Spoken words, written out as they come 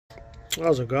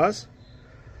How's it, guys?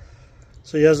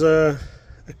 So here's a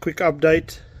quick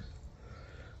update.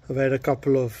 I've had a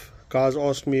couple of guys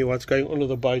ask me what's going on with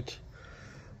the boat,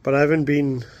 but I haven't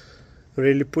been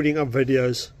really putting up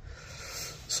videos,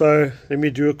 so let me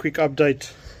do a quick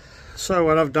update. So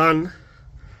what I've done,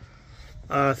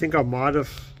 I think I might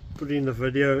have put in the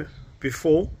video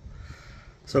before.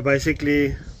 So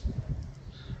basically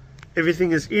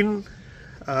everything is in.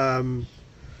 I'm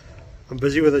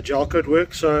busy with the gel coat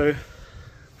work, so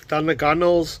I've done the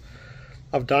gunnels,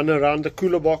 I've done around the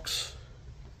cooler box,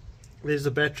 there's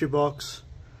the battery box,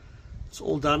 it's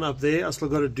all done up there. I still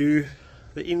got to do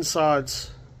the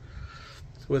insides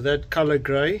with that color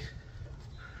grey,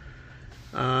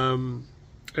 and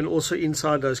also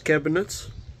inside those cabinets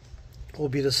will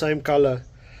be the same color.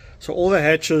 So all the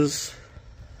hatches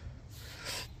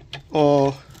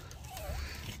are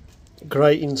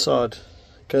grey inside.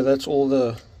 Okay, that's all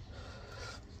the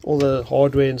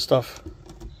hardware and stuff.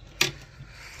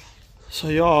 So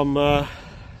yeah, I'm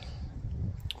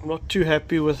not too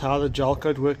happy with how the gel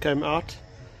coat work came out.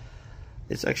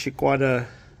 It's actually quite a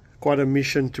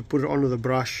mission to put it on with a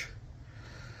brush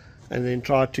and then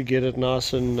try to get it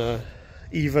nice and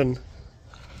even.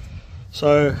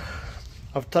 So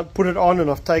I've put it on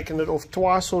and I've taken it off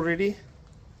twice already.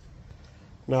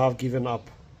 Now I've given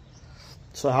up.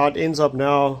 So how it ends up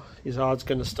now is how it's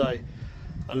going to stay.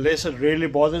 Unless it really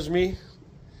bothers me,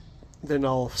 then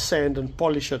I'll sand and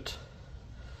polish it,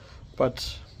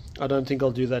 but I don't think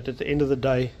I'll do that. At the end of the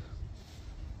day,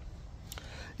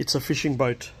 it's a fishing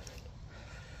boat.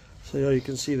 So yeah, you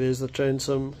can see there's the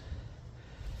transom,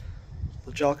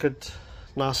 the gel coat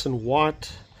nice and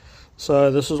white.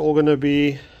 So this is all going to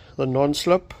be the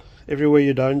non-slip everywhere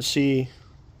you don't see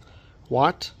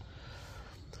white.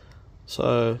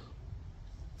 So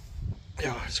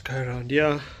yeah, let's go around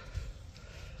here.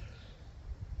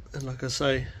 And like I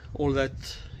say, all that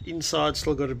inside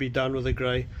still got to be done with the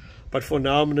grey. But for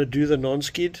now I'm going to do the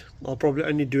non-skid. I'll probably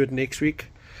only do it next week.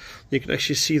 You can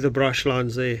actually see the brush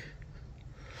lines there.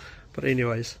 But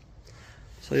anyways,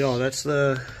 so yeah, that's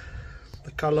the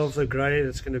colour of the grey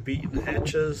that's going to be in the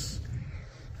hatches.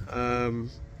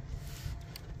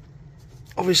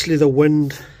 Obviously the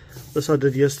wind, this I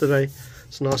did yesterday,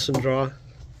 it's nice and dry.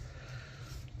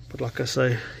 But like I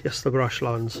say, yes, the brush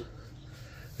lines.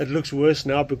 It looks worse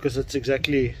now because it's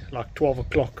exactly like 12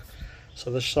 o'clock, so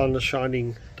the sun is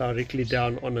shining directly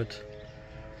down on it.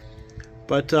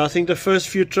 But I think the first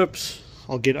few trips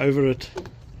I'll get over it.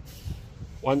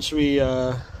 Once we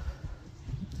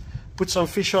put some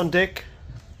fish on deck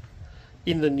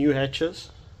in the new hatches,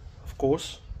 of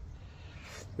course,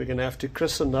 we're going to have to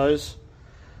christen those.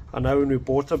 I know when we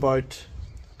bought the boat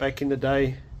back in the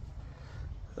day,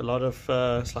 a lot of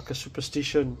it's like a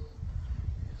superstition.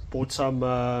 Bought some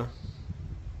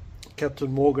Captain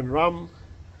Morgan rum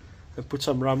and put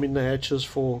some rum in the hatches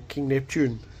for King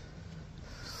Neptune.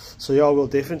 So yeah, we'll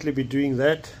definitely be doing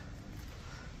that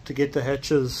to get the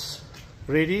hatches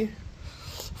ready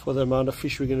for the amount of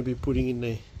fish we're going to be putting in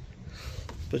there.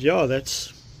 But yeah,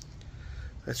 that's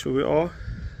where we are.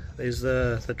 There's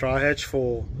the dry hatch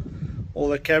for all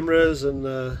the cameras and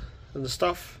the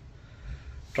stuff,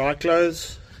 dry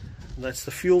clothes, and that's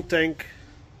the fuel tank,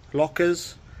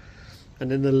 lockers. And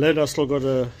then the lid, I still got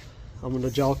I'm going to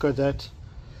gel coat that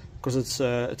because it's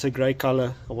a grey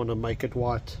colour. I want to make it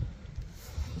white.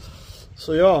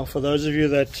 So yeah, for those of you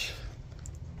that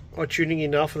are tuning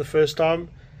in now for the first time,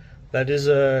 that is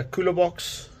a cooler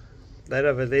box. That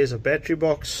over there is a battery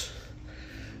box.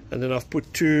 And then I've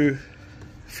put 2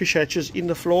 fish hatches in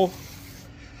the floor.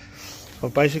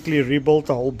 I've basically rebuilt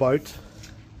the whole boat.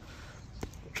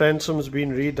 Transom's been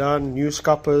redone, new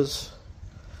scuppers,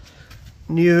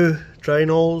 new drain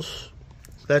holes.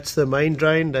 That's the main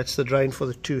drain, that's the drain for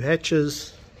the 2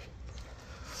 hatches.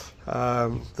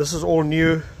 This is all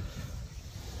new.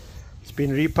 It's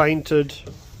been repainted.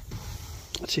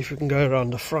 Let's see if we can go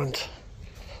around the front.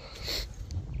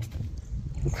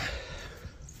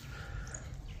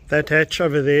 That hatch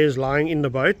over there is lying in the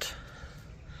boat,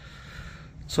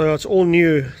 so it's all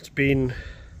new. It's been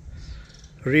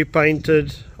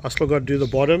repainted. I still got to do the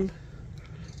bottom,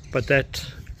 but that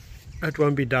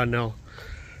won't be done now.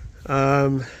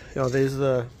 Yeah, there's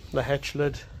the hatch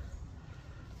lid.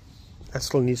 That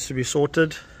still needs to be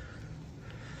sorted.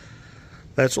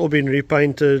 That's all been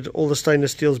repainted. All the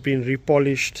stainless steel's been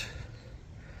repolished.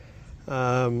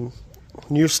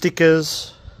 New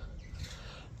stickers.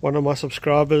 One of my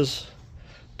subscribers,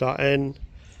 Diane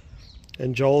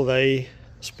and Joel, they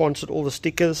sponsored all the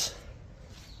stickers.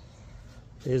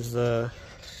 There's the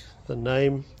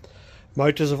name.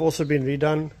 Motors have also been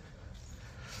redone.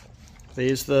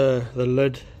 There's the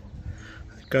lid.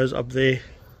 goes up there.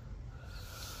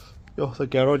 Oh, the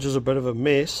garage is a bit of a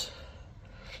mess.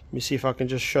 Let me see if I can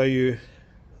just show you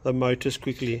the motors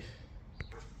quickly.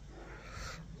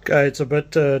 Okay, it's a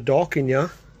bit dark in here,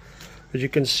 but you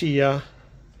can see here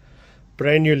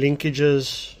brand new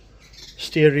linkages,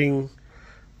 steering,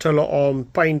 tiller arm,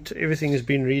 paint, everything has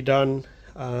been redone.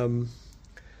 You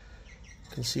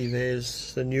can see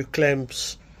there's the new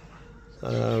clamps.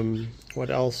 What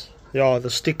else? Yeah, the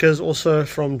stickers also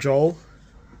from Joel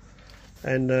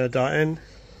and Diane.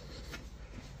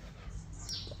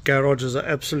 Garage is an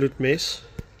absolute mess.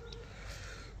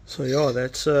 So yeah,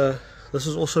 that's this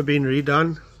has also been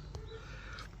redone.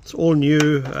 It's all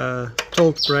new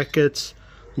tilt brackets,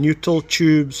 new tilt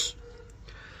tubes.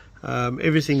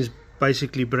 Everything's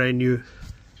basically brand new.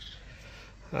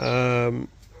 So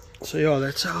yeah,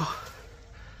 that's how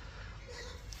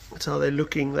they're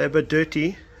looking. They're a bit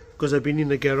dirty because they've been in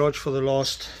the garage for the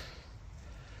last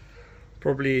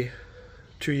probably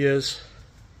 2 years.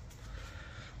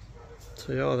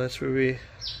 So yeah, that's where we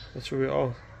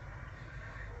are.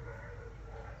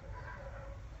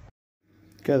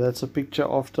 Okay, that's a picture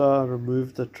after I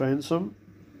removed the transom.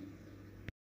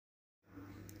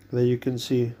 There you can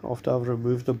see after I've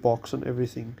removed the box and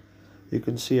everything, you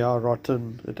can see how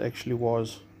rotten it actually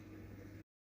was.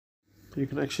 You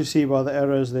can actually see by the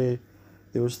arrows there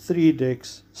was 3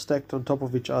 decks stacked on top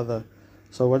of each other.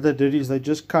 So what they did is they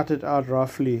just cut it out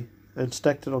roughly and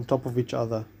stacked it on top of each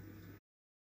other.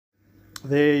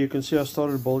 There you can see I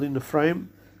started building the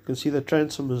frame. You can see the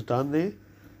transom is done there.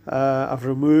 I've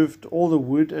removed all the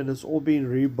wood and it's all been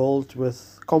rebuilt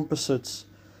with composites.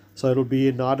 So it'll be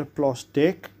a Nyloplast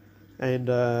deck, and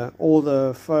all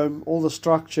the foam, all the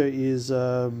structure is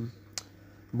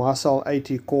Marcel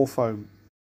 80 core foam.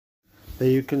 There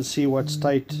you can see what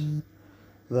state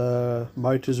the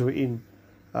motors were in.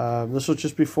 This was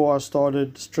just before I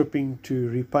started stripping to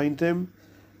repaint them,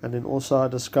 and then also I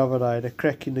discovered I had a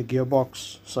crack in the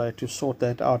gearbox, so I had to sort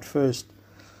that out first.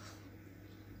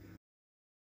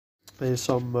 There's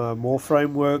some more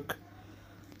framework,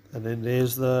 and then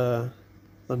there's the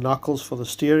knuckles for the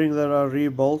steering that I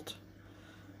rebuilt,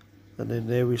 and then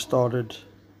there we started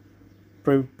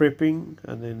prepping,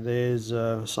 and then there's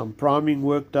some priming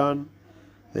work done.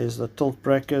 There's the tilt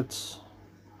brackets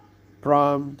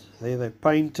primed, there they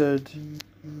painted,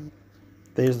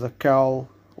 there's the cowl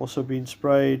also been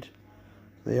sprayed,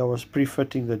 there I was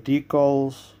pre-fitting the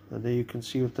decals, and there you can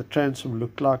see what the transom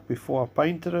looked like before I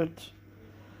painted it,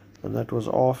 and that was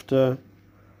after,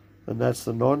 and that's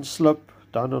the non-slip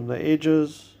done on the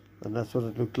edges, and that's what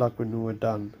it looked like when we were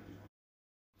done.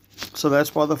 So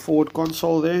that's by the forward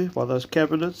console there, by those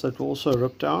cabinets that were also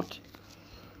ripped out.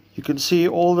 You can see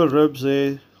all the ribs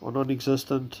there are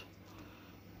non-existent.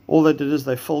 All they did is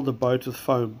they filled the boat with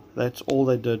foam. That's all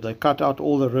they did. They cut out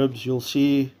all the ribs. You'll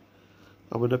see,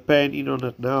 I'm going to pan in on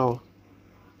it now.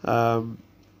 The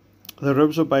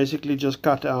ribs are basically just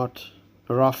cut out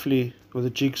roughly with a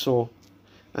jigsaw,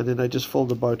 and then they just filled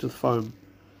the boat with foam.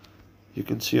 You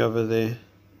can see over there,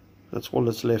 that's all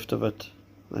that's left of it,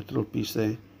 that little piece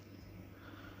there.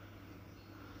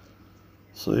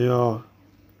 So yeah,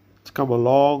 it's come a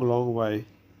long way.